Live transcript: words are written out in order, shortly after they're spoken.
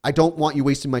I don't want you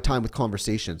wasting my time with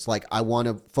conversations. Like, I want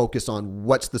to focus on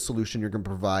what's the solution you're going to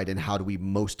provide and how do we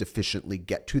most efficiently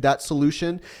get to that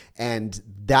solution. And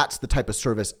that's the type of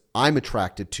service I'm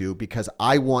attracted to, because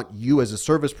I want you as a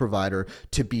service provider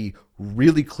to be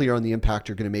really clear on the impact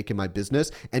you're going to make in my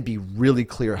business and be really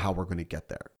clear how we're going to get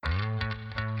there.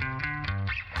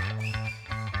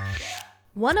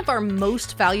 One of our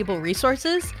most valuable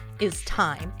resources is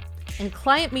time, and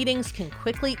client meetings can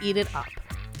quickly eat it up.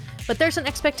 But there's an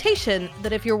expectation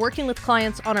that if you're working with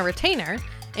clients on a retainer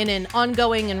in an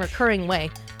ongoing and recurring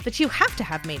way, that you have to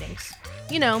have meetings.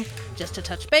 You know, just to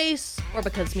touch base, or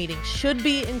because meetings should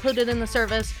be included in the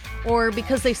service, or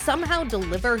because they somehow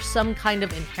deliver some kind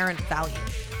of inherent value.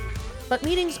 But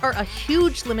meetings are a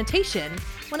huge limitation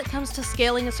when it comes to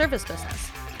scaling a service business.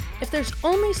 If there's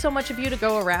only so much of you to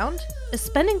go around, is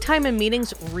spending time in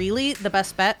meetings really the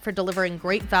best bet for delivering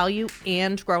great value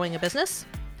and growing a business?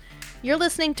 You're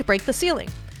listening to Break the Ceiling,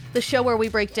 the show where we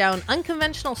break down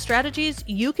unconventional strategies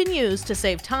you can use to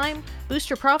save time, boost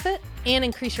your profit, and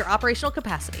increase your operational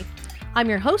capacity. I'm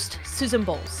your host, Susan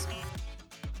Bowles.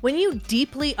 When you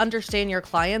deeply understand your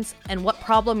clients and what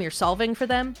problem you're solving for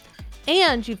them,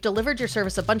 and you've delivered your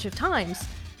service a bunch of times,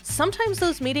 sometimes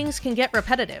those meetings can get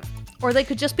repetitive, or they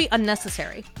could just be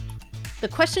unnecessary. The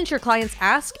questions your clients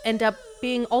ask end up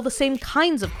being all the same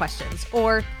kinds of questions,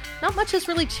 or not much has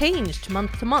really changed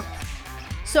month to month.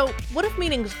 So what if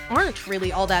meetings aren't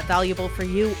really all that valuable for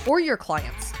you or your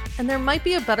clients, and there might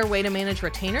be a better way to manage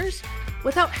retainers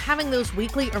without having those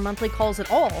weekly or monthly calls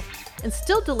at all, and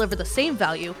still deliver the same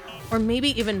value, or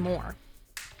maybe even more?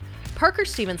 Parker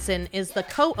Stevenson is the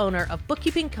co-owner of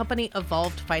bookkeeping company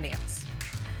Evolved Finance.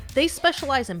 They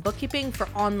specialize in bookkeeping for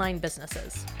online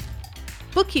businesses.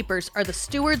 Bookkeepers are the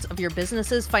stewards of your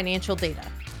business's financial data.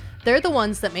 They're the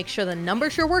ones that make sure the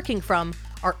numbers you're working from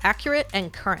are accurate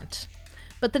and current.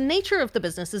 But the nature of the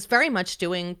business is very much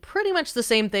doing pretty much the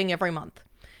same thing every month.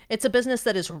 It's a business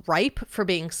that is ripe for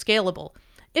being scalable,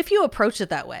 if you approach it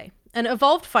that way, and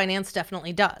Evolved Finance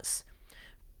definitely does.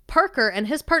 Parker and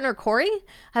his partner Corey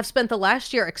have spent the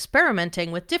last year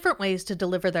experimenting with different ways to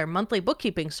deliver their monthly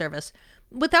bookkeeping service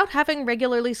without having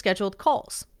regularly scheduled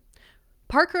calls.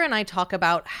 Parker and I talk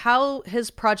about how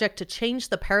his project to change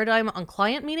the paradigm on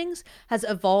client meetings has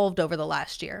evolved over the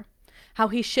last year, how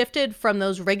he shifted from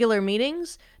those regular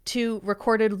meetings to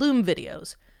recorded Loom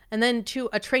videos, and then to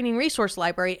a training resource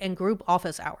library and group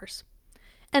office hours,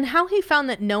 and how he found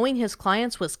that knowing his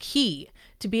clients was key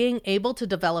to being able to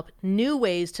develop new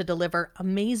ways to deliver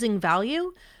amazing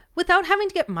value without having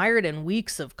to get mired in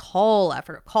weeks of call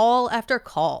after call after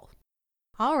call.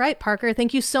 All right, Parker,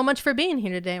 thank you so much for being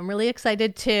here today. I'm really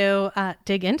excited to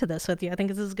dig into this with you. I think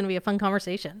this is going to be a fun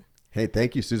conversation. Hey,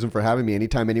 thank you, Susan, for having me.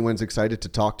 Anytime anyone's excited to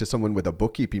talk to someone with a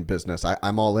bookkeeping business,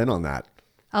 I'm all in on that.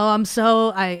 Oh,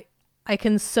 I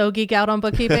can so geek out on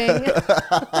bookkeeping.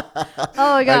 Oh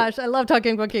my gosh, I love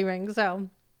talking bookkeeping. So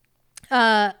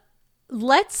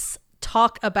let's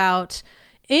talk about,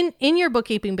 in your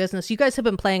bookkeeping business, you guys have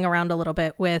been playing around a little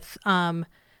bit with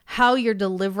how you're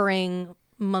delivering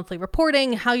monthly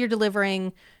reporting, how you're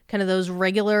delivering kind of those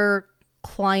regular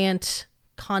client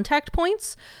contact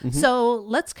points. Mm-hmm. So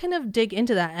let's kind of dig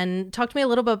into that and talk to me a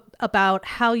little bit about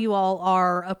how you all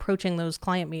are approaching those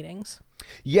client meetings.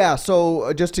 Yeah.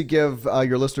 So just to give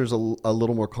your listeners a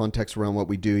little more context around what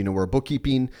we do, we're a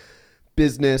bookkeeping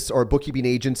business or a bookkeeping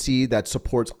agency that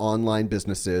supports online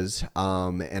businesses.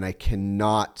 And I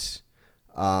cannot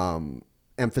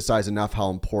emphasize enough how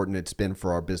important it's been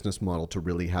for our business model to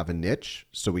really have a niche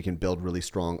so we can build really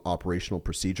strong operational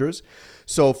procedures.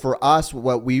 So for us,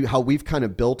 how we've kind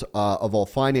of built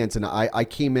Evolved Finance, and I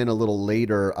came in a little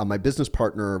later. My business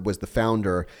partner was the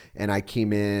founder, and I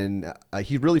came in,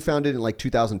 he really founded in like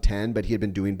 2010, but he had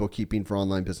been doing bookkeeping for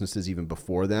online businesses even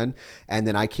before then. And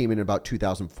then I came in about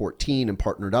 2014 and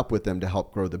partnered up with them to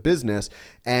help grow the business.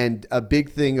 And a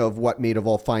big thing of what made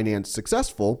Evolved Finance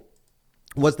successful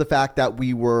was the fact that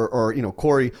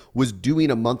Corey was doing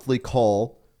a monthly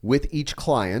call with each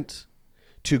client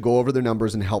to go over their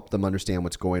numbers and help them understand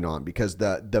what's going on. Because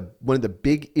the one of the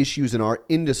big issues in our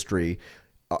industry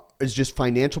is just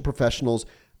financial professionals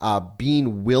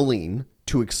being willing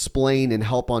to explain and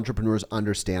help entrepreneurs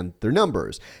understand their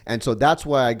numbers. And so that's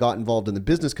why I got involved in the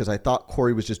business, because I thought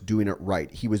Corey was just doing it right.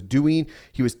 He was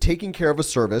taking care of a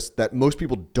service that most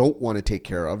people don't want to take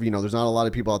care of. There's not a lot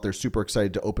of people out there super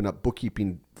excited to open up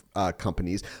bookkeeping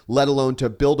companies, let alone to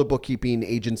build a bookkeeping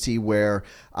agency where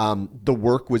the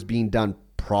work was being done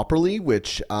properly,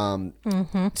 which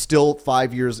still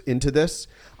 5 years into this,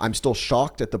 I'm still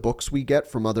shocked at the books we get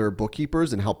from other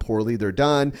bookkeepers and how poorly they're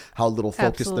done, how little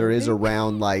focus there is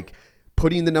around like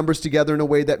putting the numbers together in a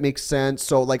way that makes sense.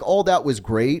 So like all that was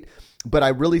great. But I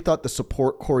really thought the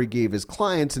support Corey gave his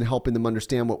clients and helping them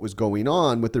understand what was going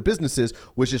on with their businesses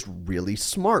was just really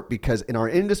smart, because in our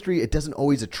industry, it doesn't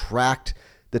always attract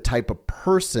the type of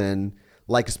person,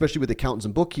 like especially with accountants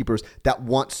and bookkeepers, that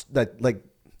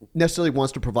necessarily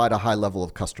wants to provide a high level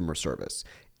of customer service.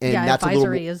 And yeah, that's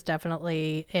advisory is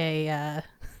definitely a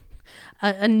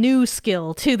new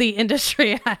skill to the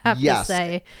industry, I have to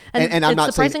say. And I'm it's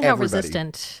not saying surprising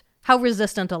how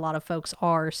resistant a lot of folks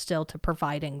are still to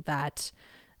providing that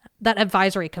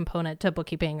advisory component to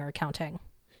bookkeeping or accounting.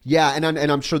 Yeah, and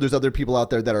I'm sure there's other people out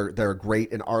there that are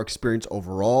great. In our experience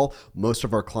overall, most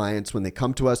of our clients, when they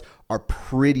come to us, are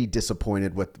pretty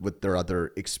disappointed with their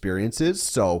other experiences.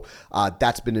 So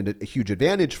that's been a huge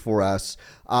advantage for us.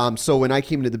 So when I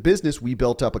came into the business, we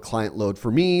built up a client load for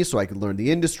me so I could learn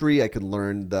the industry, I could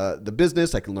learn the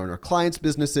business, I could learn our clients'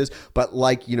 businesses. But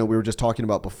like, we were just talking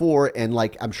about before, and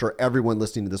like I'm sure everyone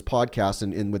listening to this podcast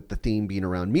and with the theme being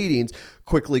around meetings,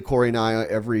 quickly Corey and I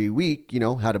every week,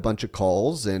 had a bunch of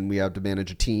calls, and we had to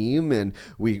manage a team, and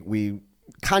we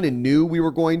kind of knew we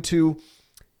were going to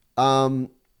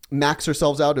max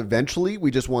ourselves out eventually.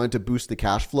 We just wanted to boost the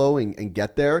cash flow and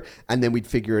get there, and then we'd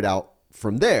figure it out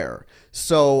from there.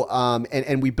 So,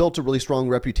 and we built a really strong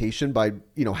reputation by,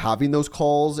 having those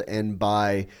calls and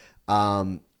by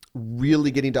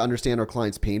really getting to understand our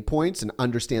clients' pain points and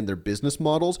understand their business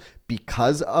models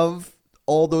because of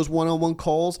all those one-on-one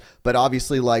calls. But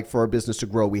obviously, like for our business to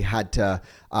grow, we had to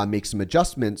make some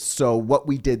adjustments. So what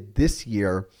we did this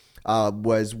year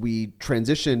was we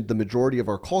transitioned the majority of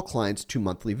our call clients to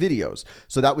monthly videos.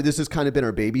 So this has kind of been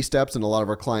our baby steps, and a lot of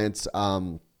our clients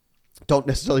don't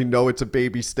necessarily know it's a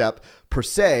baby step per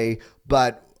se,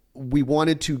 but we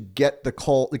wanted to get the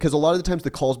call, because a lot of the times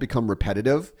the calls become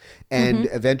repetitive, and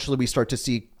eventually we start to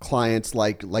see clients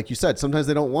like you said, sometimes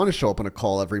they don't want to show up on a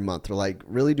call every month. They're like,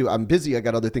 I'm busy, I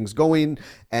got other things going.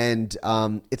 And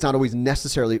it's not always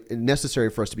necessary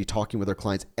for us to be talking with our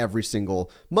clients every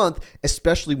single month,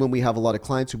 especially when we have a lot of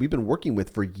clients who we've been working with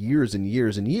for years and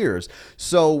years and years.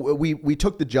 So we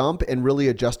took the jump and really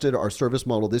adjusted our service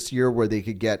model this year, where they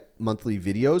could get monthly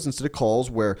videos instead of calls,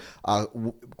 where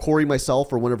Corey,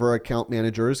 myself, or one of our account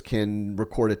managers can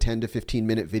record a 10 to 15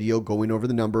 minute video going over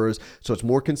the numbers. So it's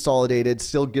more consolidated,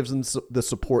 still gives them the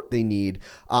support they need.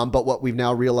 But what we've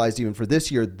now realized, even for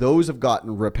this year, those have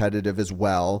gotten repetitive as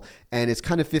well. And it's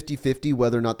kind of 50-50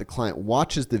 whether or not the client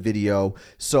watches the video.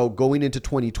 So going into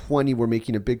 2020, we're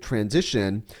making a big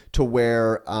transition to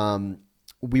where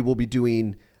we will be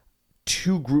doing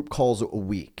 2 group calls a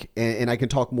week. And I can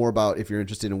talk more about, if you're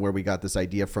interested in where we got this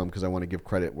idea from, because I want to give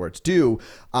credit where it's due.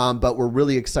 But we're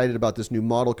really excited about this new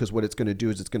model, because what it's going to do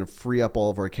is it's going to free up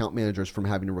all of our account managers from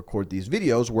having to record these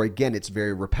videos, where again, it's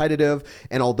very repetitive.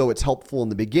 And although it's helpful in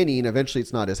the beginning, eventually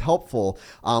it's not as helpful.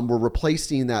 We're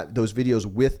replacing those videos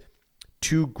with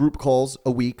 2 group calls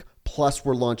a week. Plus,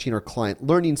 we're launching our Client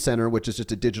Learning Center, which is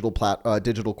just a digital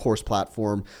course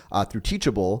platform through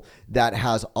Teachable that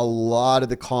has a lot of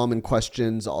the common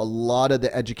questions, a lot of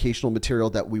the educational material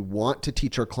that we want to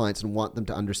teach our clients and want them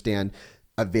to understand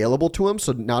available to them.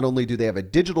 So not only do they have a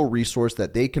digital resource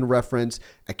that they can reference,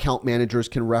 account managers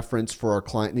can reference for our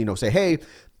client, say, hey,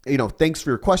 thanks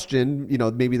for your question.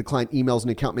 Maybe the client emails an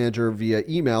account manager via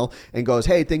email and goes,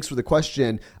 hey, thanks for the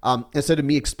question. Instead of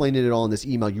me explaining it all in this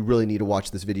email, you really need to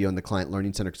watch this video in the Client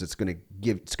Learning Center, because it's going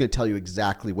to tell you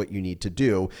exactly what you need to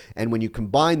do. And when you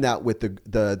combine that with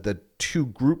the 2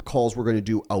 group calls we're going to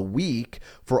do a week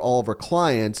for all of our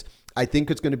clients, I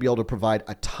think it's going to be able to provide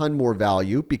a ton more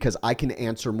value, because I can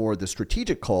answer more of the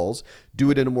strategic calls,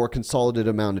 do it in a more consolidated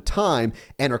amount of time,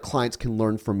 and our clients can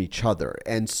learn from each other.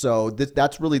 And so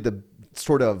that's really the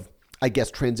sort of, I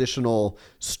guess, transitional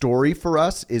story for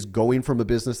us, is going from a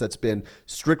business that's been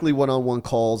strictly one-on-one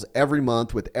calls every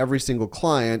month with every single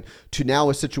client to now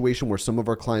a situation where some of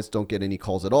our clients don't get any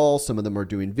calls at all. Some of them are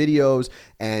doing videos,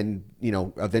 and,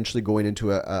 eventually going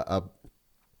into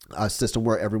a system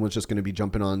where everyone's just going to be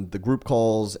jumping on the group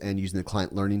calls and using the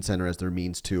Client Learning Center as their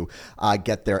means to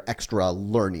get their extra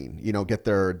learning, get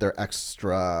their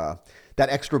extra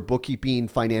bookkeeping,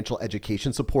 financial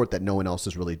education support that no one else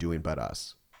is really doing but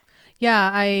us. Yeah,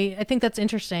 I think that's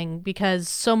interesting, because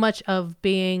so much of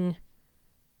the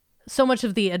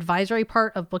advisory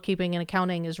part of bookkeeping and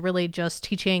accounting is really just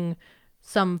teaching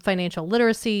some financial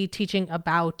literacy, teaching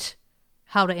about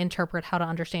how to interpret, how to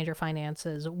understand your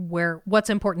finances, what's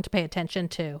important to pay attention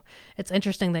to. It's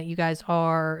interesting that you guys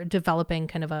are developing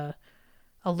kind of a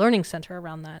learning center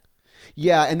around that.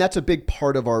 Yeah, and that's a big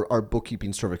part of our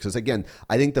bookkeeping service. Because again,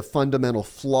 I think the fundamental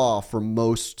flaw for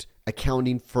most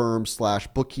accounting firms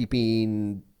 /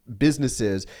 bookkeeping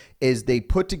businesses is they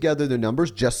put together their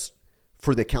numbers just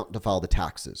for the accountant to file the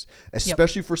taxes.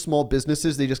 Especially for small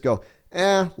businesses, they just go,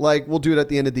 like we'll do it at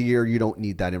the end of the year. You don't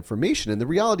need that information. And the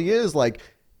reality is like,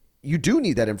 you do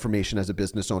need that information as a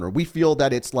business owner. We feel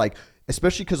that it's like,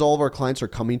 especially because all of our clients are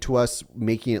coming to us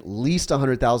making at least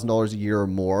 $100,000 a year or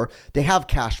more. They have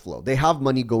cash flow. They have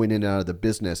money going in and out of the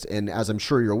business. And as I'm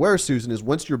sure you're aware, Susan, is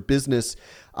once your business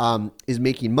is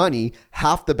making money,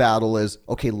 half the battle is,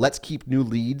 okay, let's keep new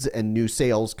leads and new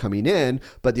sales coming in.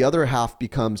 But the other half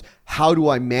becomes, how do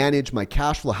I manage my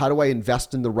cash flow? How do I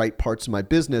invest in the right parts of my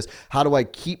business? How do I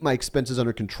keep my expenses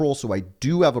under control so I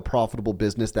do have a profitable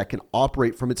business that can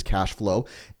operate from its cash flow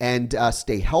and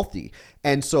stay healthy?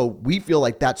 And so we feel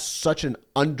like that's such an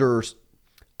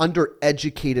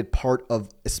undereducated part of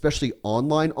especially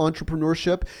online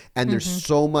entrepreneurship. And there's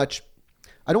so much,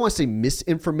 I don't want to say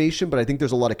misinformation, but I think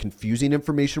there's a lot of confusing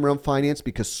information around finance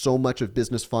because so much of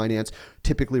business finance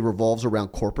typically revolves around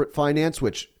corporate finance,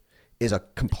 which is a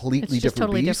completely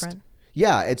different beast. Different.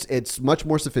 Yeah, it's much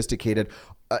more sophisticated.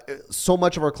 So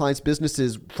much of our clients'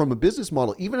 businesses from a business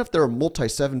model, even if they're a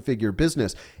multi-seven-figure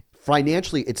business,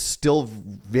 financially, it's still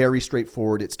very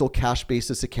straightforward. It's still cash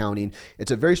basis accounting. It's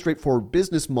a very straightforward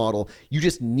business model. You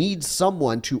just need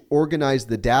someone to organize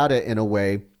the data in a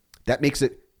way that makes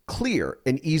it clear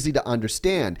and easy to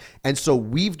understand. And so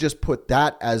we've just put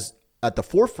that as at the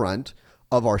forefront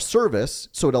of our service.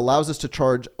 So it allows us to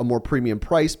charge a more premium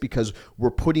price because we're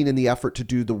putting in the effort to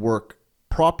do the work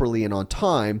properly and on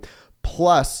time.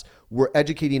 Plus, we're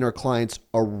educating our clients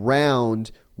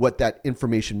around what that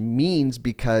information means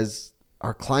because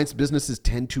our clients' businesses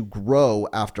tend to grow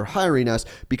after hiring us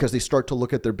because they start to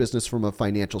look at their business from a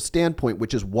financial standpoint,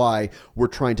 which is why we're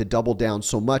trying to double down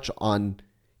so much on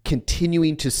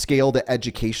continuing to scale the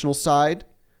educational side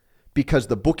because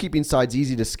the bookkeeping side's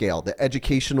easy to scale. The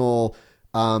educational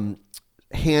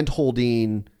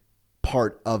hand-holding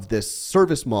part of this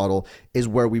service model is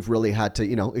where we've really had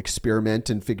to,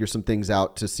 experiment and figure some things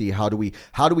out to see how do we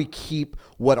keep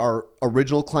what our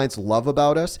original clients love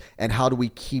about us and how do we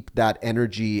keep that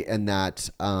energy and that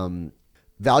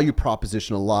value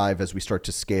proposition alive as we start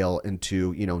to scale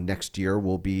into, next year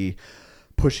we'll be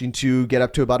pushing to get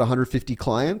up to about 150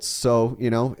 clients. So,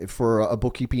 for a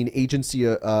bookkeeping agency,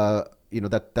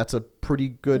 that's a pretty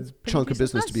good chunk of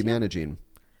business to be managing.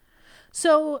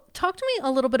 So talk to me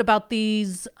a little bit about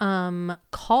these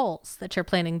calls that you're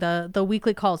planning, the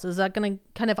weekly calls. Is that going to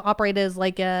kind of operate as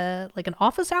like an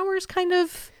office hours kind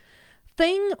of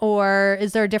thing, or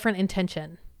is there a different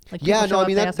intention? Like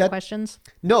ask questions?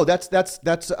 No, that's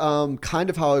kind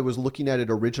of how I was looking at it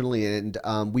originally. And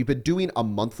we've been doing a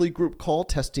monthly group call,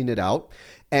 testing it out.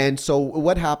 And so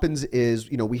what happens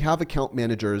is, we have account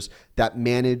managers that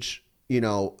manage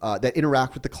that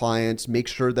interact with the clients, make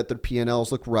sure that their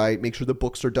P&Ls look right, make sure the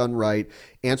books are done right,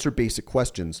 answer basic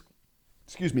questions.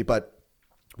 Excuse me, but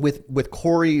with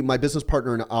Corey, my business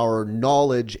partner, and our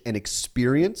knowledge and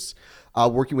experience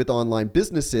working with online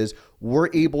businesses, we're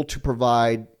able to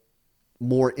provide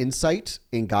more insight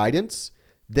and guidance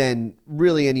than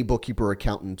really any bookkeeper or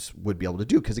accountant would be able to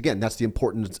do. Because again, that's the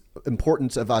importance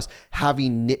of us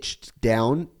having niched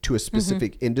down to a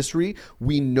specific industry.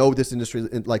 We know this industry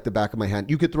like the back of my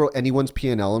hand. You could throw anyone's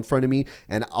P&L in front of me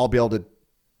and I'll be able to,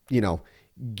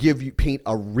 paint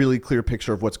a really clear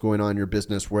picture of what's going on in your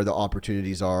business, where the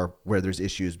opportunities are, where there's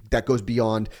issues. That goes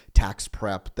beyond tax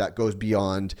prep. That goes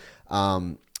beyond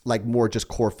like more just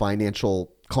core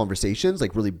financial conversations,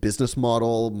 like really business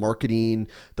model, marketing,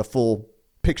 the full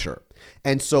picture.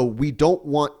 And so we don't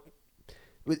want,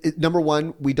 number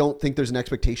one, we don't think there's an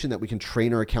expectation that we can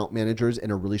train our account managers in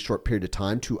a really short period of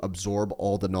time to absorb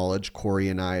all the knowledge Corey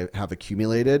and I have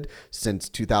accumulated since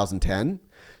 2010.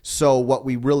 So what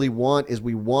we really want is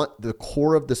we want the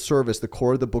core of the service, the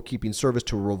core of the bookkeeping service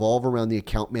to revolve around the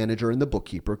account manager and the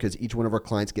bookkeeper, because each one of our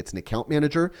clients gets an account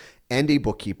manager and a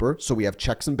bookkeeper. So we have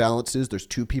checks and balances. There's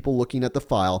two people looking at the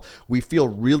file. We feel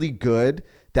really good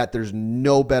that there's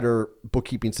no better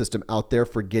bookkeeping system out there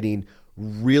for getting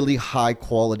really high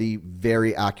quality,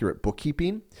 very accurate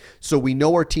bookkeeping. So we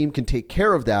know our team can take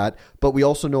care of that, but we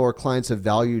also know our clients have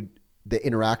valued the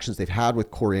interactions they've had with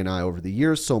Corey and I over the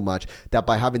years so much that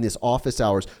by having this office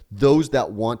hours, those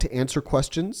that want to answer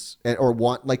questions or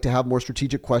want like to have more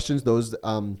strategic questions, those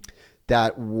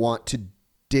that want to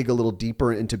dig a little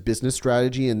deeper into business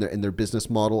strategy and their business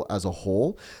model as a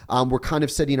whole. We're kind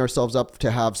of setting ourselves up to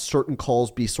have certain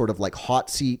calls be sort of like hot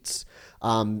seats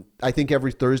I think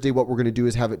every Thursday what we're going to do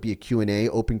is have it be a Q&A,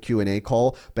 open Q&A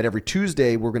call. But every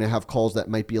Tuesday we're going to have calls that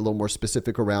might be a little more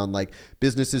specific around like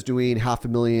businesses doing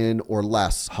 $500,000 or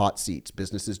less, hot seats,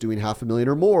 businesses doing $500,000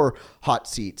 or more, hot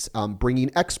seats,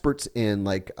 bringing experts in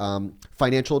like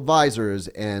financial advisors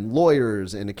and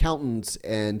lawyers and accountants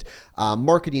and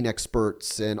marketing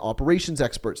experts and operations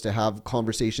experts to have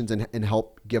conversations and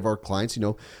help give our clients,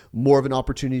 more of an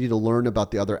opportunity to learn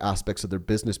about the other aspects of their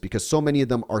business, because so many of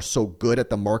them are so good at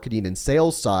the marketing and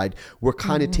sales side. We're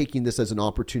kind of taking this as an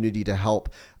opportunity to help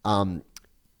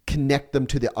connect them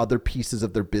to the other pieces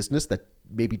of their business that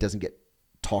maybe doesn't get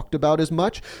talked about as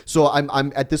much. So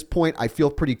I'm at this point, I feel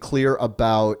pretty clear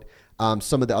about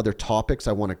some of the other topics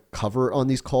I want to cover on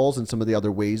these calls and some of the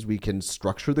other ways we can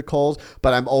structure the calls.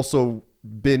 But I'm also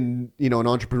been, an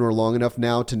entrepreneur long enough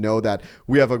now to know that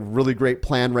we have a really great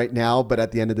plan right now, but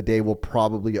at the end of the day, we'll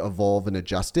probably evolve and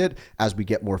adjust it as we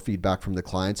get more feedback from the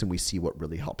clients and we see what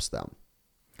really helps them.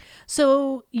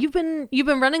 So you've been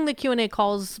running the Q&A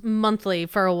calls monthly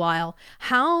for a while.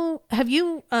 How have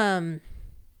you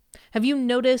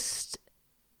noticed,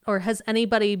 or has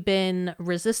anybody been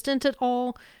resistant at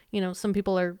all? Some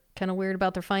people are kind of weird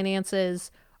about their finances.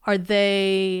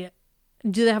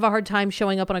 Do they have a hard time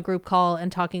showing up on a group call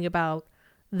and talking about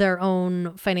their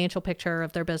own financial picture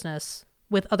of their business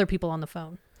with other people on the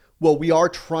phone? Well, we are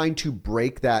trying to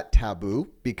break that taboo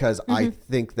because I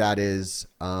think that is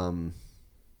bullcrap,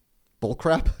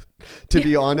 to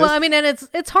be honest. Well, I mean, and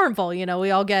it's harmful.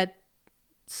 We all get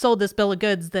sold this bill of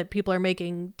goods that people are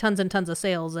making tons and tons of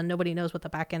sales and nobody knows what the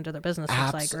back end of their business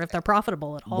looks like or if they're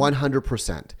profitable at all.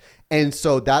 100%. And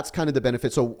so that's kind of the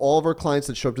benefit. So all of our clients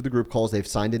that show up to the group calls, they've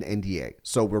signed an NDA.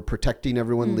 So we're protecting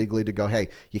everyone legally to go, hey,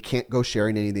 you can't go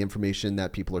sharing any of the information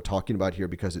that people are talking about here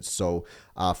because it's so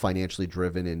financially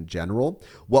driven in general.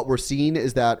 What we're seeing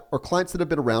is that our clients that have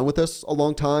been around with us a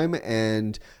long time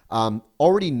and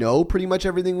already know pretty much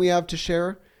everything we have to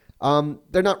share,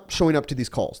 they're not showing up to these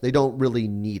calls. They don't really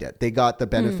need it. They got the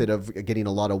benefit of getting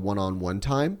a lot of one-on-one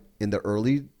time in the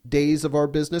early days of our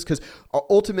business, because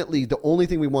ultimately the only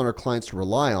thing we want our clients to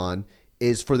rely on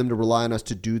is for them to rely on us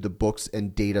to do the books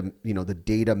and data, the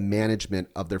data management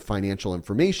of their financial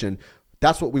information.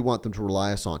 That's what we want them to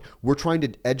rely us on. We're trying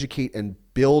to educate and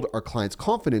build our clients'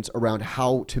 confidence around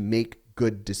how to make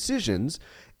good decisions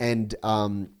and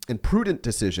prudent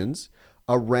decisions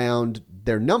around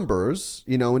their numbers,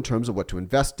 in terms of what to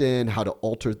invest in, how to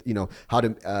alter, how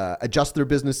to adjust their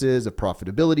businesses if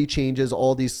profitability changes,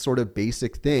 all these sort of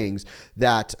basic things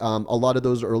that a lot of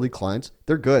those early clients,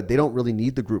 they're good. They don't really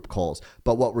need the group calls.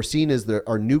 But what we're seeing is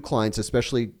our new clients,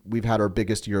 especially, we've had our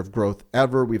biggest year of growth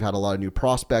ever. We've had a lot of new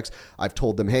prospects. I've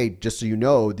told them, hey, just so you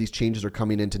know, these changes are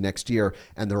coming into next year,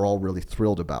 and they're all really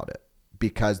thrilled about it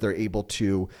because they're able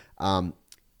to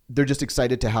they're just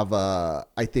excited to have a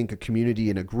community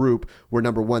and a group where,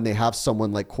 number one, they have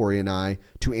someone like Corey and I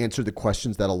to answer the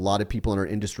questions that a lot of people in our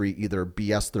industry either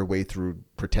BS their way through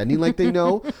pretending like they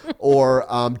know or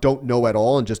don't know at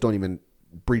all and just don't even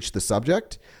breach the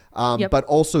subject. But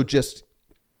also just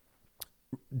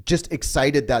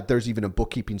excited that there's even a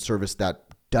bookkeeping service that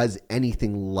does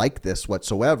anything like this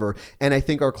whatsoever. And I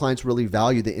think our clients really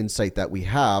value the insight that we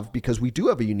have because we do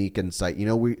have a unique insight.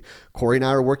 Corey and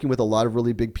I are working with a lot of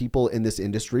really big people in this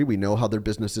industry. We know how their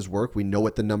businesses work. We know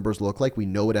what the numbers look like. We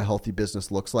know what a healthy business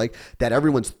looks like. That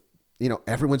everyone's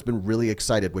been really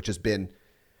excited, which has been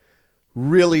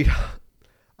really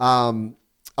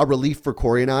a relief for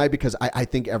Corey and I, because I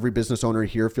think every business owner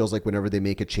here feels like whenever they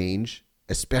make a change,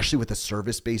 especially with a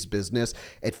service-based business,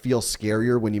 it feels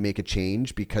scarier when you make a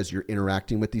change because you're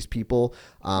interacting with these people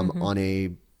on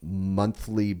a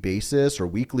monthly basis or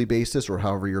weekly basis or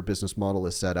however your business model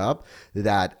is set up,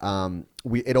 that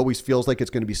it always feels like it's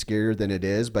going to be scarier than it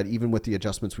is. But even with the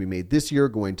adjustments we made this year,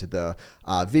 going to the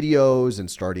videos and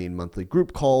starting monthly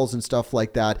group calls and stuff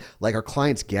like that, like our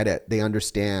clients get it, they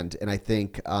understand. And I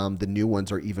think the new ones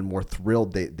are even more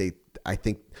thrilled. I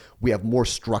think we have more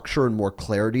structure and more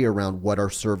clarity around what our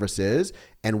service is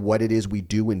and what it is we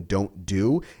do and don't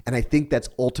do. And I think that's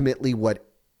ultimately what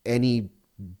any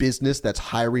business that's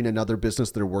hiring another business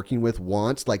they're working with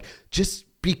wants. Like, just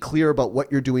be clear about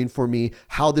what you're doing for me,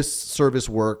 how this service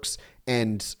works,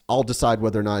 and I'll decide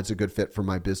whether or not it's a good fit for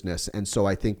my business. And so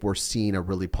I think we're seeing a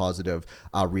really positive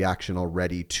reaction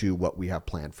already to what we have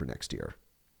planned for next year.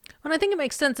 And I think it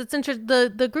makes sense. It's interesting.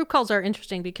 The group calls are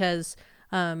interesting because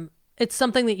it's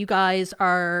something that you guys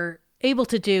are able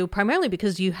to do primarily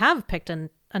because you have picked a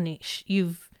niche.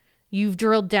 You've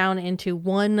drilled down into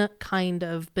one kind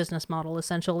of business model,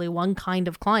 essentially one kind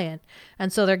of client.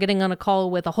 And so they're getting on a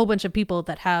call with a whole bunch of people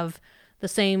that have the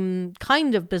same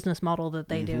kind of business model that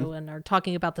they do and are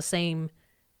talking about the same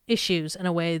issues in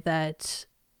a way that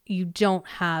you don't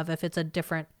have if it's a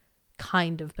different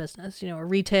kind of business. A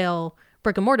retail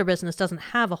brick and mortar business doesn't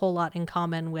have a whole lot in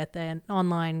common with an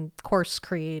online course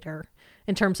creator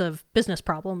in terms of business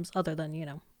problems other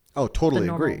than, Oh, totally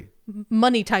agree.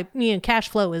 Money type, cash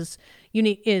flow is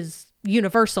unique, is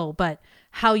universal, but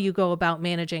how you go about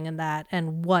managing in that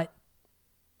and what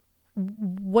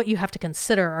you have to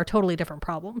consider are totally different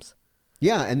problems.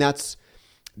 Yeah. And that's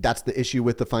the issue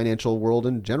with the financial world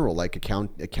in general, like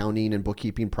accounting and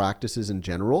bookkeeping practices in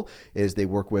general, is they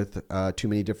work with too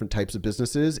many different types of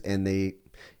businesses, and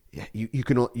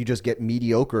you just get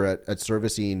mediocre at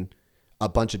servicing a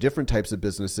bunch of different types of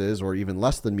businesses, or even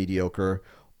less than mediocre.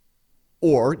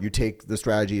 Or you take the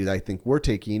strategy that I think we're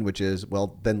taking, which is,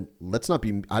 well, then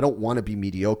I don't want to be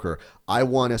mediocre. I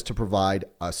want us to provide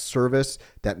a service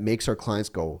that makes our clients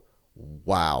go,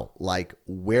 wow, like,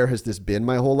 where has this been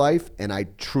my whole life? And I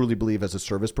truly believe, as a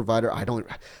service provider,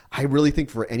 I really think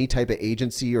for any type of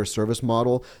agency or service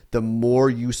model, the more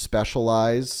you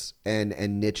specialize and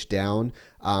niche down,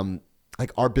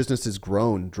 like, our business has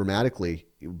grown dramatically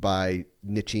by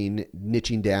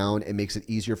niching down. It makes it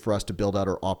easier for us to build out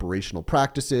our operational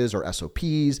practices, our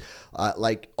SOPs,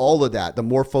 like all of that. The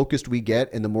more focused we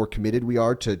get and the more committed we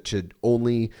are to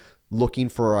only looking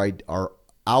for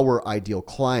our ideal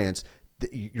clients,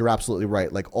 you're absolutely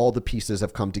right. Like, all the pieces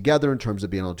have come together in terms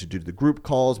of being able to do the group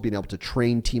calls, being able to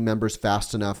train team members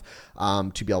fast enough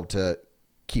to be able to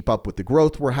keep up with the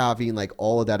growth we're having. Like,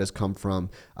 all of that has come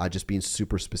from just being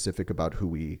super specific about who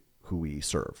we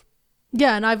serve.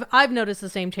 Yeah, and I've noticed the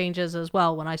same changes as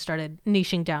well when I started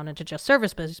niching down into just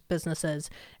service businesses.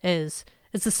 It's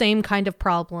the same kind of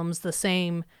problems, the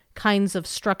same kinds of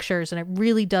structures, and it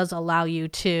really does allow you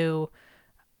to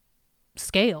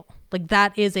scale. Like,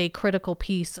 that is a critical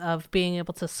piece of being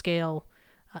able to scale.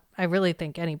 I really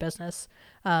think any business.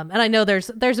 And I know there's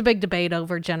a big debate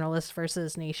over generalist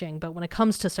versus niching, but when it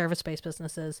comes to service-based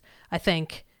businesses, I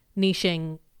think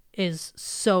niching is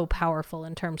so powerful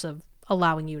in terms of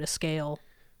allowing you to scale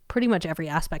pretty much every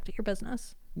aspect of your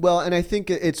business. Well, and I think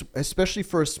it's, especially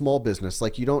for a small business,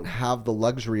 like, you don't have the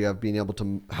luxury of being able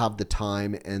to have the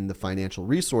time and the financial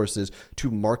resources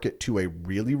to market to a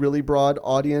really, really broad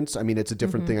audience. I mean, it's a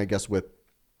different thing, I guess, with,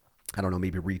 I don't know,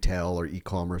 maybe retail or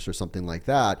e-commerce or something like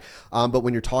that. But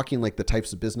when you're talking like the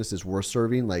types of businesses we're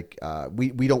serving, like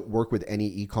we don't work with any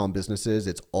e-com businesses.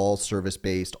 It's all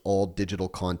service-based, all digital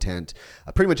content.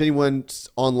 Pretty much anyone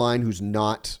online who's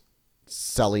not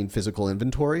selling physical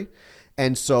inventory.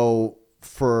 And so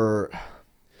for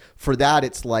that,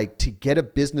 it's like, to get a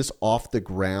business off the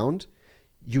ground,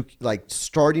 you like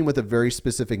starting with a very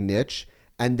specific niche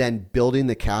and then building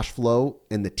the cash flow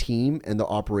and the team and the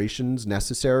operations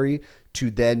necessary to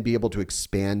then be able to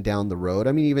expand down the road.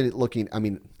 I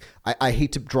mean, I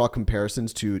hate to draw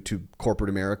comparisons to corporate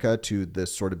America, to the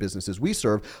sort of businesses we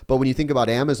serve, but when you think about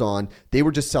Amazon, they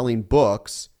were just selling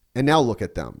books. And now look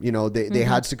at them. They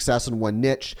had success in one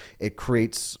niche. It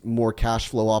creates more cash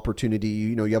flow opportunity.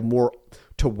 You have more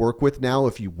to work with now.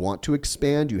 If you want to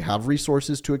expand, you have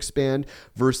resources to expand,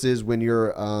 versus when you're,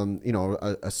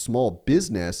 a small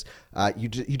business, you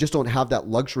just don't have that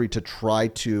luxury to try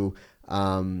to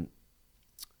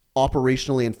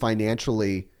operationally and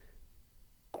financially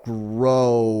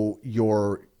grow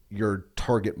your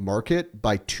target market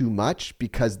by too much,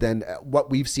 because then what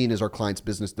we've seen is our clients'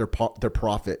 business, their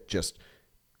profit just,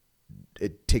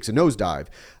 it takes a nosedive,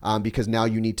 because now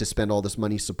you need to spend all this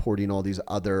money supporting all these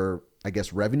other, I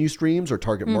guess, revenue streams or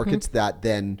target markets that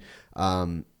then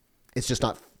it's just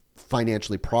not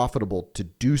financially profitable to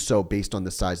do so based on the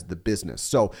size of the business.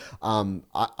 So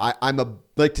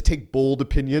like to take bold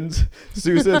opinions,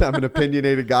 Susan. I'm an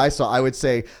opinionated guy. So I would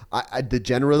say the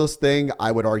generalist thing,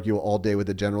 I would argue all day with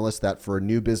the generalist that for a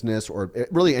new business, or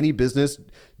really any business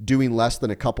doing less than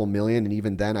a couple million, and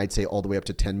even then I'd say all the way up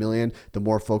to 10 million, the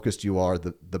more focused you are,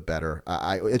 the better.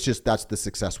 It's just, that's the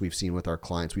success we've seen with our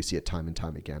clients. We see it time and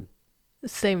time again.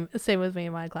 Same with me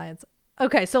and my clients.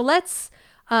 Okay. So let's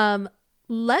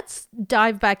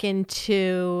dive back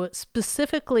into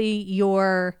specifically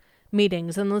your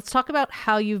meetings, and let's talk about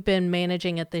how you've been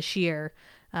managing it this year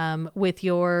with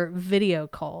your video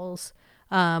calls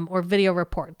or video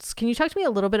reports. Can you talk to me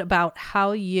a little bit about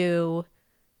how you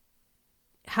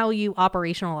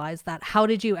operationalize that? How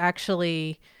did you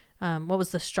actually, what was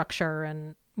the structure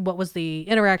and what was the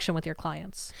interaction with your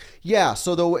clients? Yeah.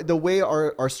 So the way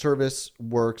our service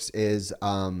works is,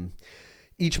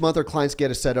 each month our clients get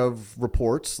a set of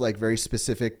reports, like very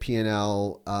specific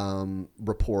P&L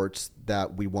reports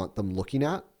that we want them looking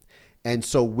at. And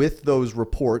so with those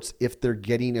reports, if they're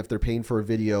paying for a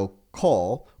video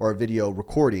call or a video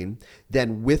recording,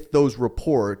 then with those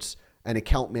reports, an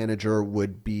account manager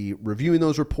would be reviewing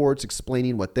those reports,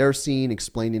 explaining what they're seeing,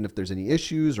 explaining if there's any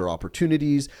issues or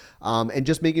opportunities, and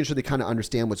just making sure they kind of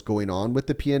understand what's going on with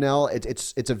the P&L.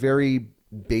 It's a very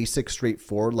basic,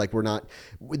 straightforward. Like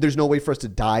there's no way for us to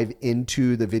dive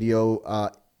into the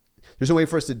video. There's no way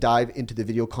for us to dive into the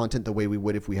video content the way we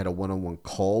would if we had a one-on-one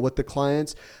call with the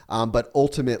clients. But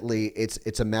ultimately,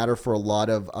 it's a matter for a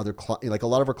lot of other like a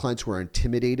lot of our clients who are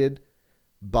intimidated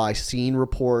by seeing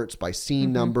reports, by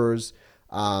seeing numbers.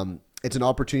 It's an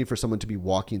opportunity for someone to be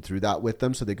walking through that with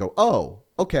them. So they go, oh,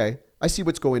 okay, I see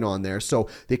what's going on there. So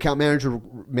the account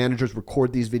managers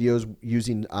record these videos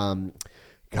using,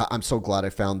 God, I'm so glad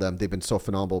I found them. They've been so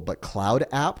phenomenal, but Cloud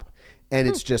App. And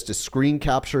it's just a screen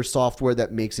capture software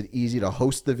that makes it easy to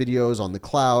host the videos on the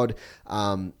cloud.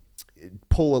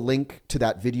 Pull a link to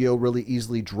that video really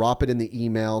easily, drop it in the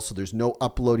email. So there's no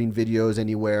uploading videos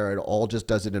anywhere. It all just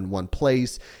does it in one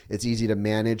place. It's easy to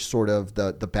manage sort of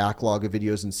the backlog of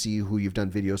videos and see who you've done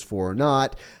videos for or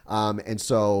not.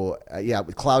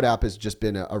 With Cloud App has just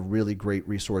been a really great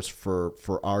resource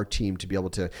for our team to be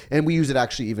able to, and we use it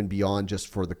actually even beyond just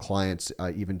for the clients,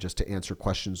 even just to answer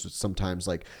questions. Sometimes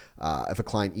like if a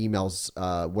client emails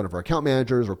one of our account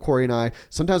managers or Corey and I,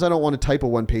 sometimes I don't want to type a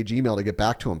one-page email to get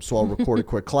back to them. So I'll record a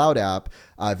quick Cloud App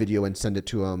video and send it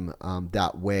to them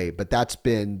that way. But that's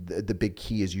been the big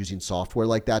key, is using software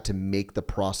like that to make the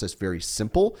process very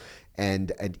simple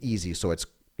and easy. So it's,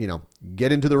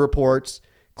 get into the reports,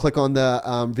 click on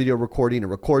the video recording, it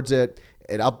records it.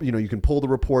 You can pull the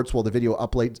reports while the video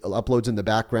uploads in the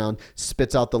background,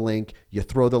 spits out the link. You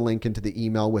throw the link into the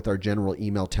email with our general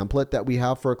email template that we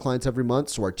have for our clients every month.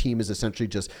 So our team is essentially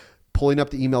just pulling up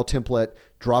the email template,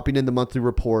 dropping in the monthly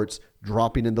reports,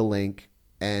 dropping in the link,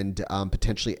 and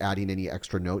potentially adding any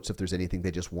extra notes if there's anything they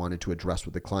just wanted to address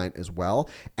with the client as well.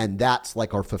 And that's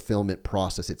like our fulfillment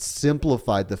process. It's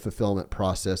simplified the fulfillment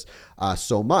process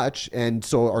so much. And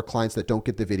so our clients that don't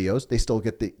get the videos, they still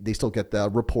get the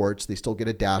reports, they still get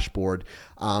a dashboard.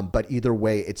 But either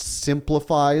way, it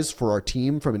simplifies for our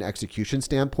team from an execution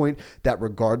standpoint that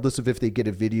regardless of if they get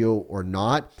a video or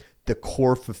not, the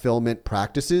core fulfillment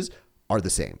practices are the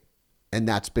same. And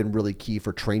that's been really key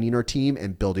for training our team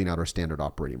and building out our standard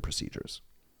operating procedures.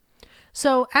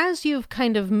 So as you've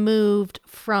kind of moved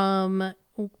from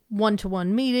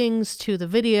one-to-one meetings to the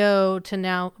video to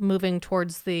now moving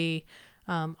towards the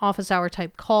office hour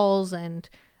type calls and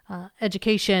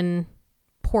education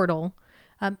portal,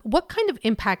 what kind of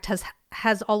impact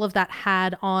has all of that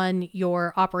had on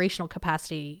your operational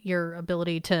capacity, your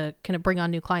ability to kind of bring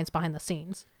on new clients behind the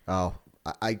scenes? Oh,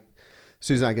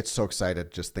 Susan, I get so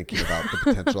excited just thinking about the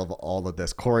potential of all of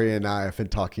this. Corey and I have been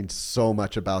talking so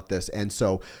much about this. And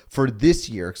so for this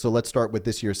year, so let's start with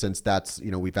this year, since that's,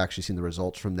 we've actually seen the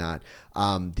results from that.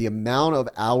 The amount of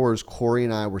hours Corey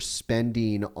and I were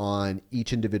spending on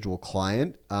each individual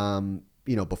client,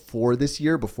 before this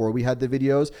year, before we had the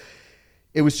videos,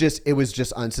 it was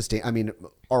just unsustainable. I mean,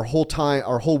 our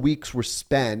whole weeks were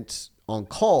spent on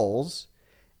calls,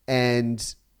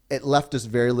 and it left us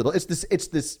very little.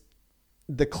 It's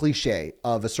the cliche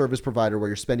of a service provider where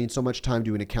you're spending so much time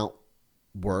doing account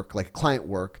work, like client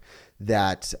work,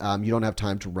 that you don't have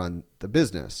time to run the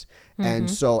business. Mm-hmm. And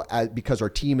so because our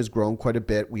team has grown quite a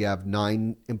bit, we have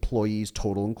 9 employees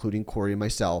total, including Corey and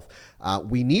myself.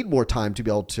 We need more time to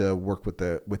be able to work with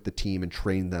the team and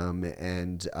train them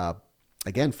and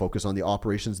again, focus on the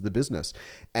operations of the business.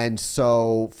 And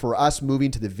so for us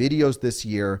moving to the videos this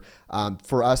year,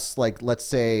 for us, like, let's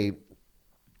say,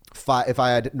 if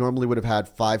I had normally would have had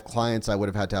 5 clients I would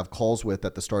have had to have calls with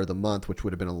at the start of the month, which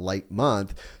would have been a light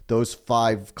month, those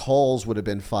 5 calls would have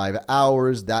been 5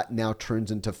 hours. That now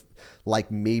turns into like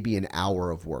maybe an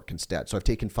hour of work instead. So I've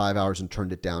taken 5 hours and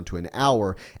turned it down to an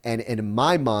hour. And in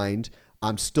my mind,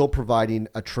 I'm still providing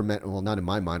a tremendous, well, not in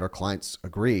my mind, our clients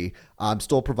agree, I'm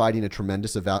still providing a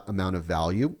tremendous amount of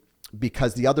value.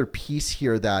 Because the other piece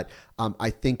here that I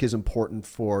think is important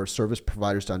for service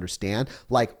providers to understand,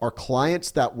 like our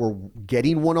clients that were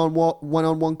getting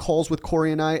one-on-one calls with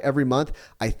Corey and I every month,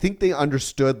 I think they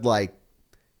understood, like,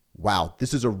 wow,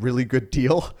 this is a really good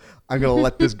deal. I'm going to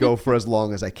let this go for as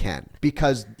long as I can.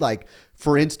 Because, like,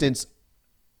 for instance,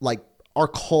 like our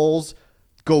calls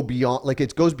go beyond, like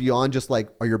it goes beyond just like,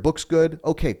 are your books good?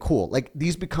 Okay, cool. Like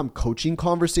these become coaching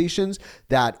conversations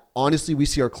that honestly we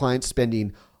see our clients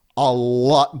spending a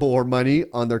lot more money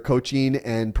on their coaching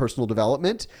and personal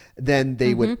development than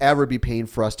they would ever be paying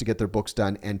for us to get their books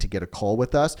done and to get a call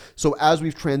with us. So as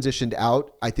we've transitioned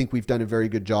out, I think we've done a very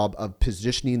good job of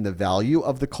positioning the value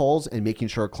of the calls and making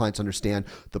sure our clients understand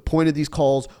the point of these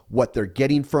calls, what they're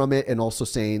getting from it, and also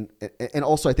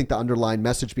I think the underlying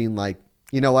message being like,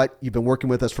 you know what, you've been working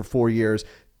with us for 4 years.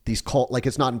 These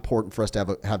it's not important for us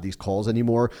to have these calls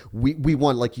anymore. We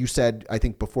want, like you said, I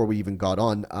think before we even got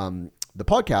on the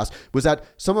podcast, was that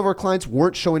some of our clients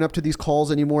weren't showing up to these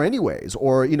calls anymore anyways,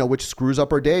 or, which screws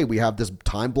up our day. We have this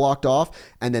time blocked off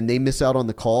and then they miss out on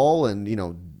the call and,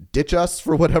 ditch us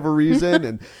for whatever reason.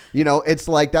 And, it's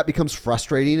like that becomes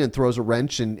frustrating and throws a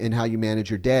wrench in how you manage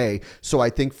your day. So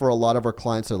I think for a lot of our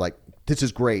clients, they're like, this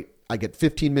is great. I get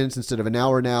 15 minutes instead of an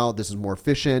hour now. This is more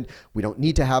efficient. We don't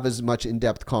need to have as much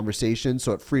in-depth conversation.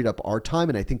 So it freed up our time,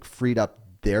 and I think freed up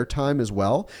their time as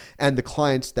well. And the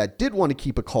clients that did want to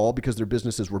keep a call because their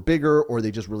businesses were bigger or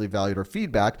they just really valued our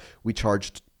feedback, we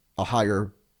charged a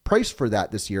higher price for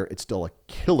that this year. It's still a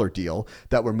killer deal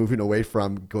that we're moving away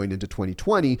from going into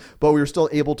 2020, but we were still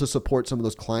able to support some of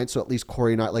those clients. So at least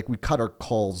Corey and I, we cut our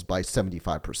calls by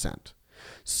 75%.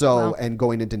 So, wow. And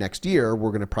going into next year,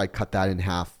 we're going to probably cut that in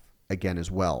half again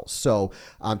as well. So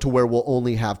to where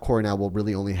Corey and I will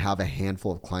really only have a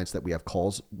handful of clients that we have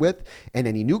calls with, and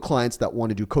any new clients that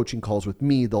want to do coaching calls with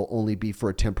me, they'll only be for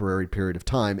a temporary period of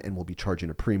time, and we'll be charging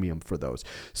a premium for those.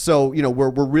 So,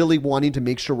 we're really wanting to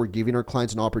make sure we're giving our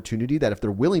clients an opportunity that if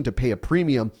they're willing to pay a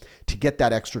premium to get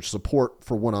that extra support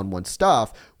for one-on-one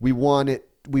stuff, we want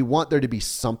there to be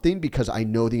something, because I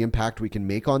know the impact we can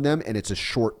make on them, and it's a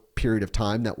short period of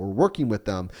time that we're working with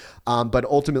them. But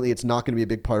ultimately, it's not going to be a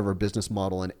big part of our business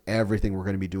model, and everything we're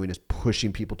going to be doing is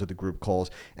pushing people to the group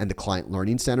calls and the client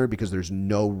learning center, because there's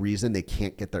no reason they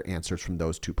can't get their answers from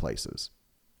those two places.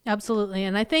 Absolutely.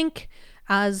 And I think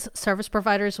as service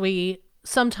providers, we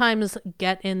sometimes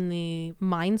get in the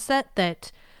mindset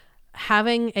that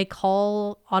having a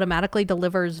call automatically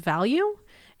delivers value.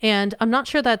 And I'm not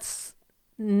sure that's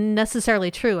necessarily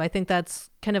true. I think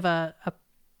that's kind of a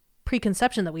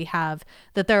preconception that we have,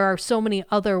 that there are so many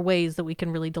other ways that we can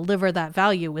really deliver that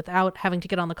value without having to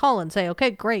get on the call and say,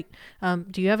 okay, great.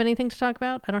 Do you have anything to talk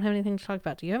about? I don't have anything to talk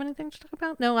about. Do you have anything to talk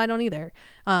about? No, I don't either.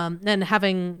 And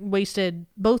having wasted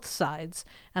both sides.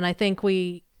 And I think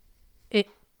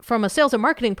from a sales and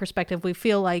marketing perspective, we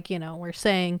feel like, we're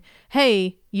saying,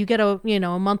 hey, you get a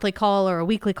monthly call or a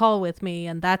weekly call with me,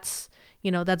 and that's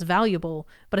valuable.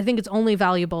 But I think it's only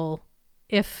valuable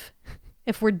if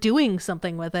we're doing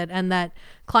something with it, and that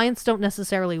clients don't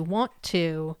necessarily want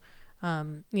to,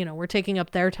 we're taking up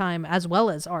their time as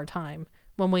well as our time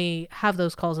when we have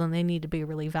those calls, and they need to be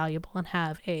really valuable and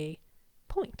have a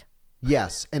point.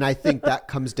 Yes. And I think that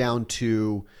comes down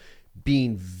to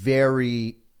being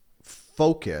very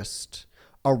focused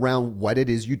around what it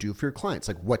is you do for your clients.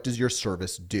 Like, what does your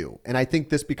service do? And I think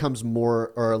this becomes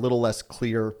more or a little less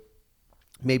clear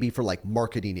maybe for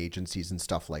marketing agencies and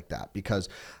stuff like that, because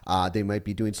they might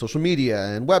be doing social media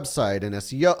and website and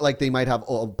SEO. They might have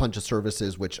a bunch of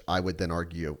services, which I would then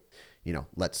argue,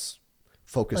 let's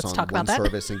focus on one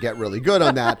service and get really good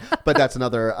on that. But that's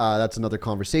another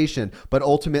conversation. But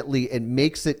ultimately, it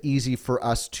makes it easy for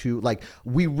us to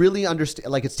we really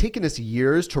understand. It's taken us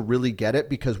years to really get it,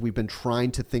 because we've been trying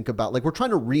to think about we're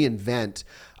trying to reinvent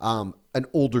an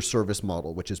older service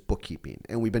model, which is bookkeeping.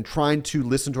 And we've been trying to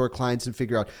listen to our clients and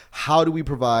figure out, how do we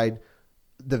provide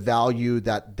the value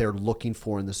that they're looking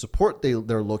for and the support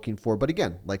they're looking for. But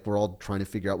again, we're all trying to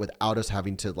figure out without us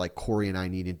having to, Corey and I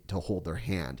needing to hold their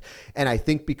hand. And I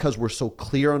think because we're so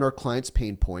clear on our clients'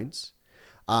 pain points,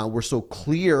 we're so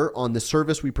clear on the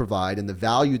service we provide and the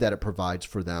value that it provides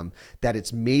for them, that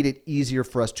it's made it easier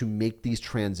for us to make these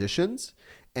transitions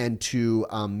and to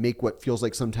make what feels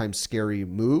like sometimes scary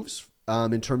moves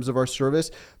in terms of our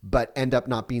service, but end up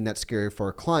not being that scary for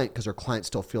our client, because our clients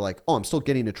still feel like, oh, I'm still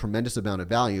getting a tremendous amount of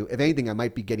value. If anything, I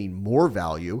might be getting more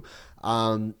value.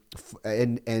 And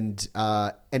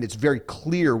it's very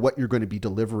clear what you're going to be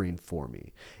delivering for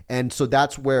me. And so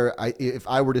that's where if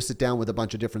I were to sit down with a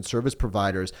bunch of different service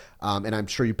providers, and I'm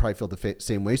sure you probably feel the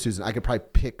same way, Susan, I could probably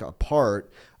pick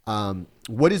apart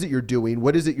what is it you're doing?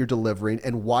 What is it you're delivering?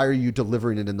 And why are you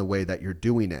delivering it in the way that you're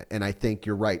doing it? And I think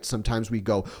you're right. Sometimes we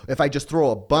go, if I just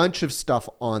throw a bunch of stuff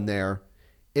on there,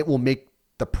 it will make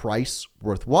the price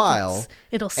worthwhile. Yes,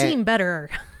 it'll seem better.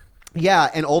 Yeah.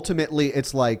 And ultimately,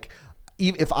 it's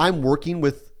if I'm working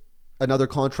with another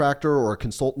contractor or a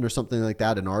consultant or something like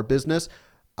that in our business,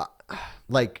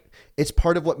 it's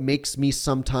part of what makes me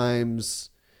sometimes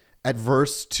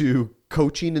adverse to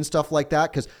coaching and stuff like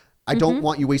that. Because I don't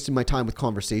want you wasting my time with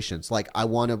conversations. Like, I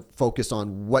want to focus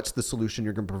on what's the solution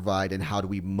you're going to provide and how do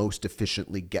we most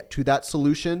efficiently get to that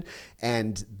solution.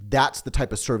 And that's the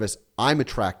type of service I'm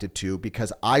attracted to,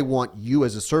 because I want you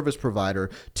as a service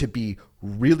provider to be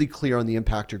really clear on the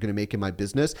impact you're going to make in my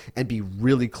business and be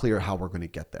really clear how we're going to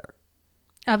get there.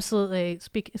 Absolutely.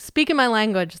 Speaking my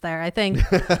language there. I think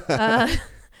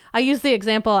I use the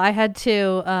example I had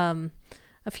to...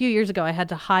 a few years ago, I had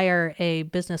to hire a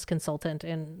business consultant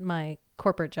in my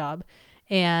corporate job,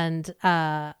 and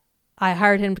I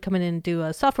hired him to come in and do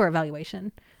a software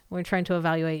evaluation. We were trying to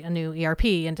evaluate a new ERP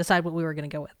and decide what we were going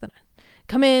to go with. And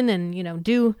come in and,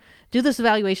 do this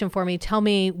evaluation for me. Tell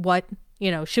me what,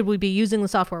 should we be using the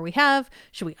software we have?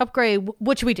 Should we upgrade?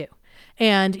 What should we do?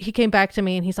 And he came back to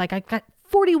me and he's like, I got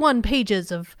 41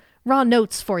 pages of raw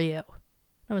notes for you.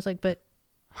 I was like, but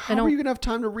how are you going to have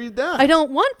time to read that? I don't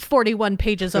want 41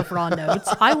 pages of raw notes.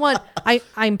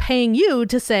 I'm paying you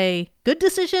to say good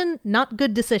decision, not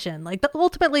good decision. Like,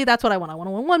 ultimately, that's what I want. I want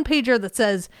a one-pager that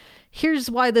says, here's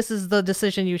why this is the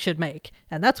decision you should make.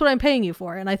 And that's what I'm paying you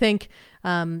for. And I think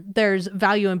there's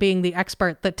value in being the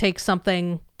expert that takes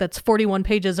something that's 41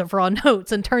 pages of raw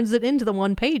notes and turns it into the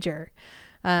one-pager.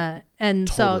 I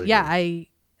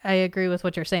agree with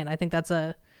what you're saying. I think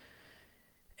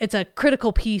it's a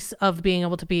critical piece of being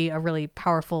able to be a really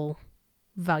powerful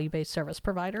value-based service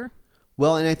provider.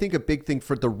 Well, and I think a big thing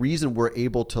for the reason we're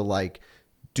able to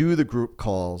do the group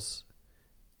calls,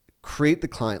 create the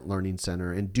client learning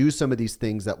center, and do some of these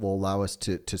things that will allow us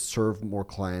to serve more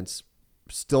clients,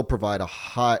 still provide a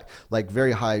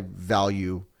very high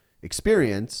value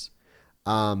experience,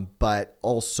 but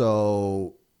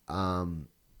also,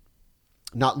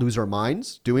 not lose our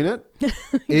minds doing it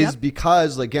is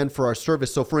because, again, for our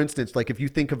service. So for instance, if you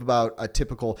think about a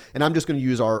typical, and I'm just going to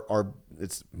use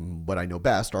it's what I know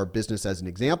best, our business as an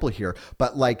example here,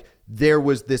 but there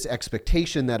was this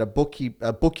expectation that a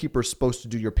bookkeeper is supposed to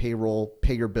do your payroll,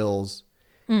 pay your bills,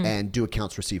 and do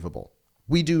accounts receivable.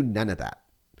 We do none of that.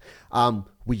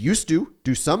 We used to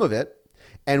do some of it.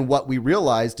 And what we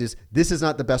realized is this is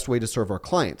not the best way to serve our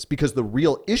clients, because the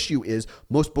real issue is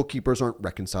most bookkeepers aren't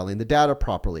reconciling the data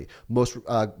properly. Most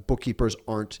bookkeepers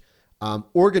aren't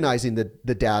organizing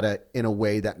the data in a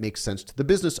way that makes sense to the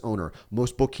business owner.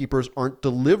 Most bookkeepers aren't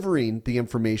delivering the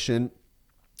information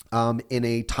in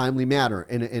a timely manner,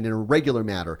 in a regular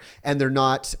manner, and they're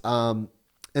not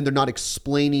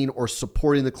explaining or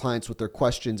supporting the clients with their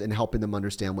questions and helping them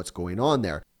understand what's going on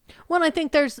there. Well, I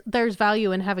think there's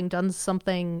value in having done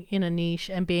something in a niche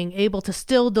and being able to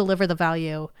still deliver the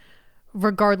value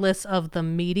regardless of the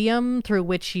medium through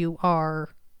which you are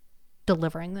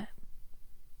delivering that.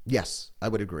 Yes, I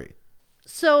would agree.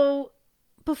 So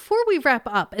before we wrap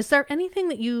up, is there anything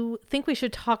that you think we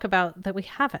should talk about that we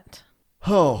haven't?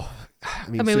 Oh,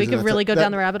 Susan, we could really go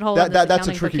down the rabbit hole. That's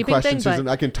a tricky question, Susan.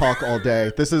 I can talk all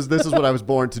day. This is what I was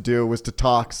born to do, was to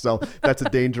talk. So that's a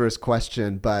dangerous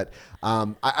question. But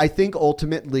I think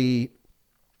ultimately,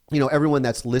 everyone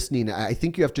that's listening, I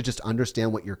think you have to just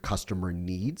understand what your customer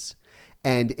needs.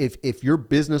 And if your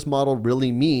business model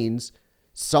really means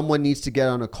someone needs to get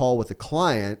on a call with a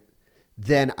client,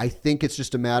 then I think it's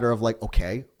just a matter of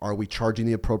okay, are we charging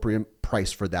the appropriate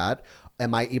price for that?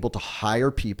 Am I able to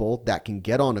hire people that can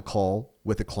get on a call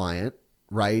with a client,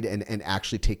 right? And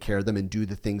actually take care of them and do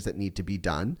the things that need to be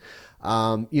done.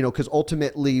 Because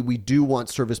ultimately we do want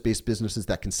service-based businesses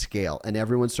that can scale, and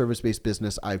everyone's service-based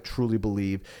business, I truly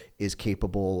believe, is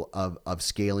capable of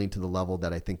scaling to the level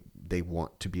that I think they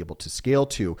want to be able to scale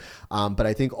to. But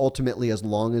I think ultimately, as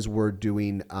long as we're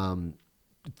doing,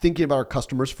 thinking about our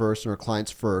customers first and our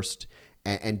clients first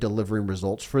and delivering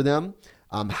results for them,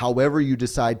 however you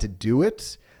decide to do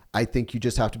it, I think you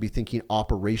just have to be thinking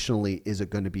operationally, is it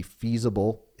going to be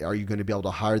feasible? Are you going to be able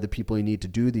to hire the people you need to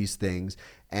do these things?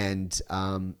 And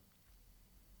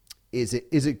is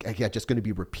it just going to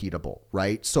be repeatable,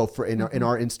 right? So in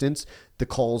our instance, the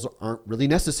calls aren't really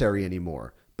necessary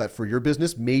anymore. But for your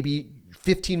business, maybe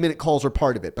 15-minute calls are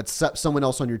part of it, but someone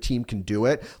else on your team can do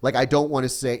it. I don't want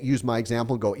to use my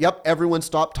example and go, yep, everyone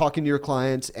stop talking to your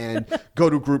clients and go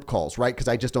to group calls, right? Because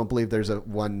I just don't believe there's a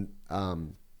one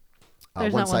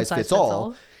size fits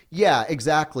all. Yeah,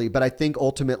 exactly. But I think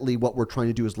ultimately what we're trying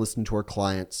to do is listen to our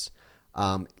clients,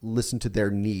 listen to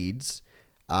their needs,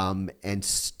 and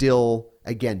still,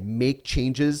 again, make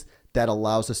changes that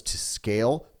allows us to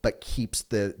scale, but keeps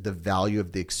the value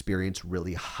of the experience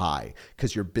really high.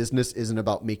 Because your business isn't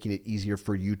about making it easier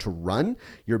for you to run.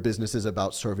 Your business is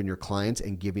about serving your clients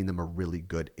and giving them a really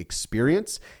good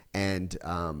experience. And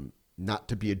not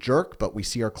to be a jerk, but we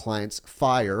see our clients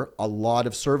fire a lot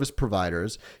of service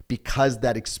providers because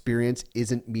that experience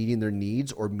isn't meeting their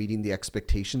needs or meeting the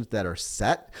expectations that are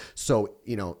set. So,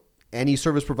 any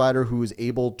service provider who is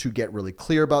able to get really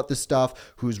clear about this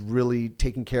stuff, who's really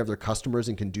taking care of their customers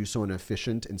and can do so in an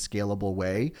efficient and scalable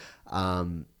way.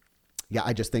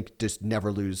 I just think just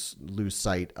never lose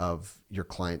sight of your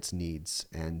client's needs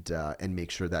and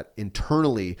make sure that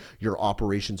internally your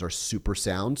operations are super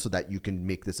sound so that you can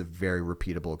make this a very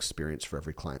repeatable experience for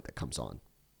every client that comes on.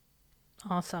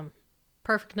 Awesome.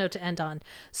 Perfect note to end on.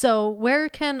 So where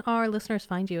can our listeners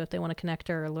find you if they want to connect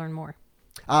or learn more?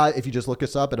 If you just look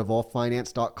us up at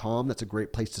evolvefinance.com, that's a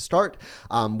great place to start.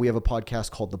 We have a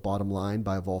podcast called The Bottom Line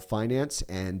by Evolve Finance.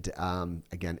 And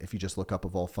again, if you just look up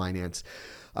Evolve Finance,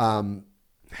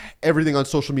 everything on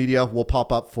social media will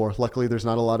pop up for. Luckily, there's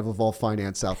not a lot of Evolve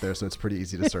Finance out there, so it's pretty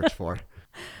easy to search for.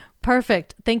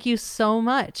 Perfect. Thank you so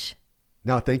much.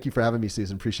 No, thank you for having me,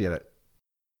 Susan. Appreciate it.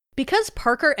 Because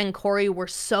Parker and Corey were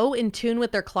so in tune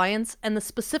with their clients and the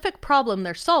specific problem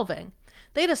they're solving,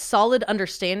 they had a solid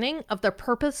understanding of the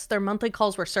purpose their monthly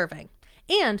calls were serving.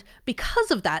 And because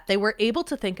of that, they were able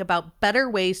to think about better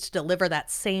ways to deliver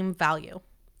that same value.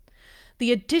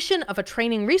 The addition of a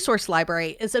training resource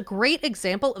library is a great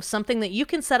example of something that you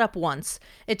can set up once.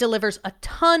 It delivers a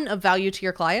ton of value to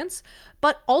your clients,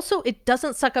 but also it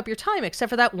doesn't suck up your time except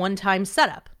for that one-time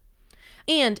setup.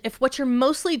 And if what you're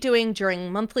mostly doing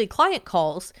during monthly client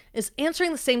calls is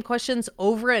answering the same questions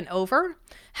over and over,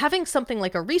 having something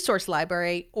like a resource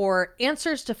library or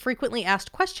answers to frequently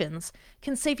asked questions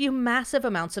can save you massive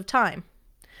amounts of time.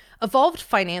 Evolved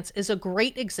Finance is a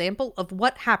great example of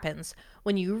what happens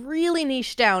when you really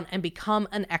niche down and become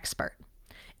an expert.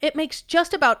 It makes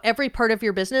just about every part of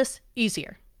your business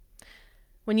easier.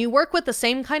 When you work with the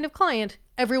same kind of client,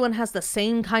 everyone has the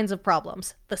same kinds of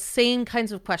problems, the same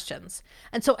kinds of questions,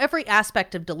 and so every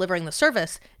aspect of delivering the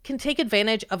service can take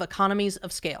advantage of economies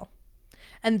of scale.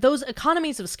 And those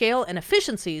economies of scale and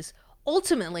efficiencies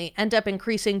ultimately end up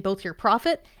increasing both your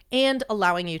profit and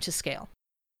allowing you to scale.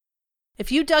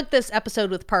 If you dug this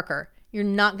episode with Parker, you're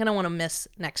not going to want to miss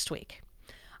next week.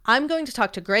 I'm going to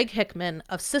talk to Greg Hickman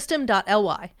of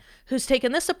System.ly, who's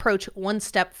taken this approach one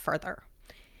step further.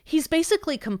 He's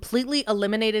basically completely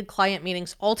eliminated client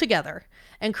meetings altogether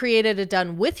and created a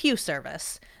done with you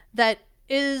service that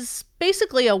is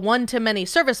basically a one-to-many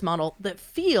service model that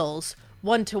feels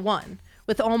one-to-one,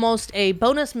 with almost a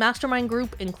bonus mastermind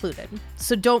group included.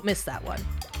 So don't miss that one.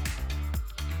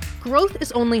 Growth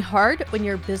is only hard when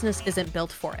your business isn't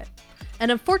built for it.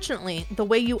 And unfortunately, the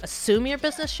way you assume your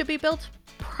business should be built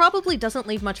probably doesn't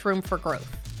leave much room for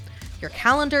growth. Your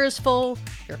calendar is full,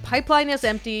 your pipeline is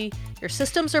empty, your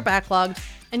systems are backlogged,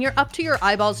 and you're up to your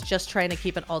eyeballs just trying to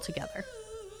keep it all together.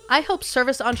 I hope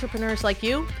service entrepreneurs like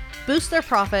you boost their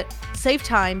profit, save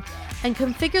time, and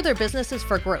configure their businesses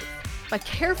for growth by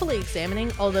carefully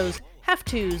examining all those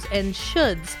have-tos and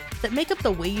shoulds that make up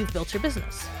the way you've built your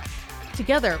business.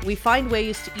 Together, we find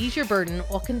ways to ease your burden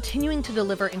while continuing to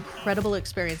deliver incredible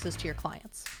experiences to your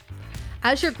clients.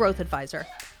 As your growth advisor,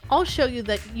 I'll show you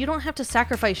that you don't have to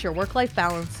sacrifice your work-life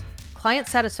balance, client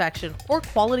satisfaction, or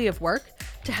quality of work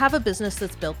to have a business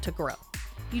that's built to grow.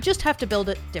 You just have to build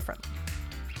it differently.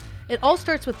 It all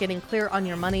starts with getting clear on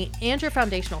your money and your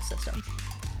foundational systems.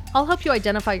 I'll help you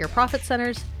identify your profit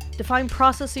centers, define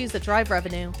processes that drive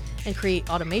revenue, and create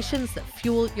automations that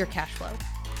fuel your cash flow.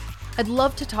 I'd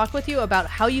love to talk with you about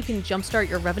how you can jumpstart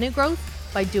your revenue growth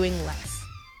by doing less.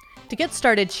 To get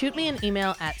started, shoot me an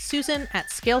email at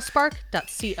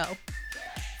susan@scalespark.co.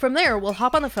 From there, we'll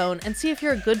hop on the phone and see if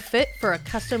you're a good fit for a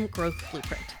custom growth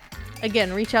blueprint.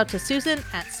 Again, reach out to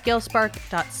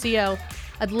susan@scalespark.co.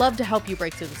 I'd love to help you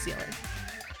break through the ceiling.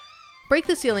 Break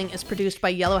the Ceiling is produced by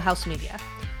Yellow House Media.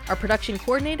 Our production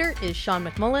coordinator is Sean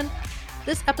McMullen.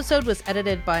 This episode was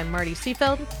edited by Marty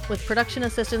Seefeld, with production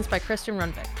assistance by Kristen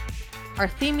Runvik. Our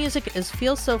theme music is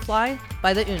Feel So Fly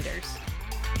by the Oonders.